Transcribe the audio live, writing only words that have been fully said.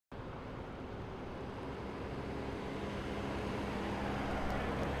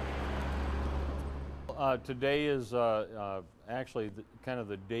Today is actually kind of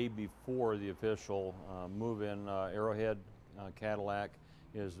the day before the official move-in. Arrowhead Cadillac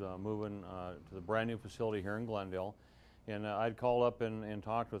is moving to the brand new facility here in Glendale. And I'd called up and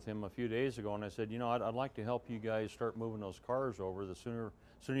talked with him a few days ago, and I said, you know, I'd like to help you guys start moving those cars over. The sooner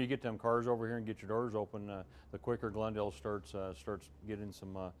you get them cars over here and get your doors open, the quicker Glendale starts getting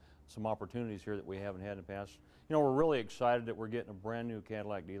some opportunities here that we haven't had in the past. You know, we're really excited that we're getting a brand new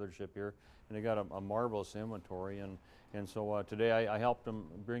Cadillac dealership here, and they got a marvelous inventory. And so today I helped them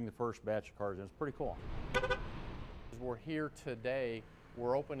bring the first batch of cars in. It's pretty cool. We're here today.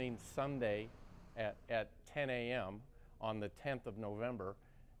 We're opening Sunday at 10 a.m. on the 10th of November.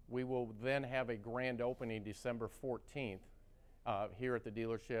 We will then have a grand opening December 14th here at the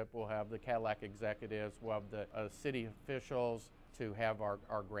dealership. We'll have the Cadillac executives, we'll have the city officials to have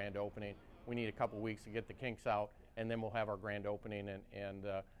our grand opening. We need a couple weeks to get the kinks out, and then we'll have our grand opening and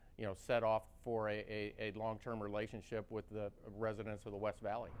you know, set off for a long-term relationship with the residents of the West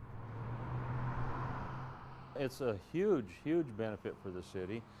Valley. It's a huge benefit for the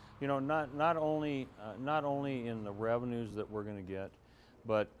city. You know, not only in the revenues that we're going to get,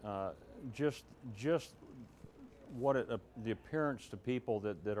 but just what the appearance to people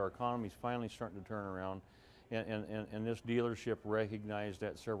that our economy is finally starting to turn around, and this dealership recognized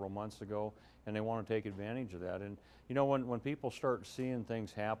that several months ago, and they want to take advantage of that. And you know, when people start seeing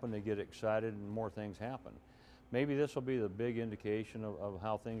things happen, they get excited, and more things happen. Maybe this will be the big indication of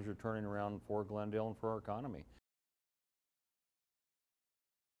how things are turning around for Glendale and for our economy.